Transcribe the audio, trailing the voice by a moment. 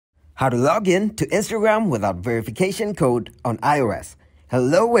How to log in to Instagram without verification code on iOS.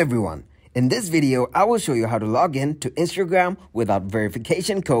 Hello everyone. In this video, I will show you how to log in to Instagram without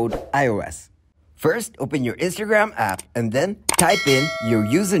verification code iOS. First, open your Instagram app and then type in your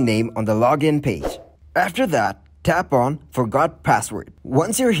username on the login page. After that, tap on Forgot Password.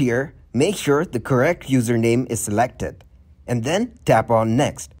 Once you're here, make sure the correct username is selected. And then tap on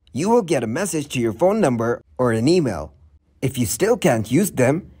Next. You will get a message to your phone number or an email. If you still can't use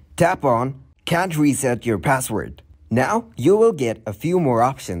them, tap on Can't Reset Your Password. Now, you will get a few more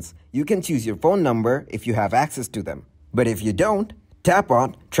options. You can choose your phone number if you have access to them. But if you don't, tap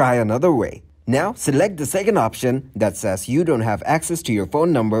on Try Another Way. Now, select the second option that says you don't have access to your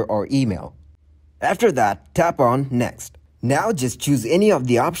phone number or email. After that, tap on Next. Now, just choose any of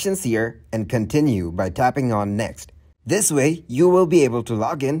the options here and continue by tapping on Next. This way, you will be able to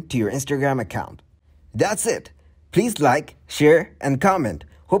log in to your Instagram account. That's it. Please like, share, and comment.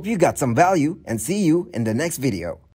 Hope you got some value and see you in the next video.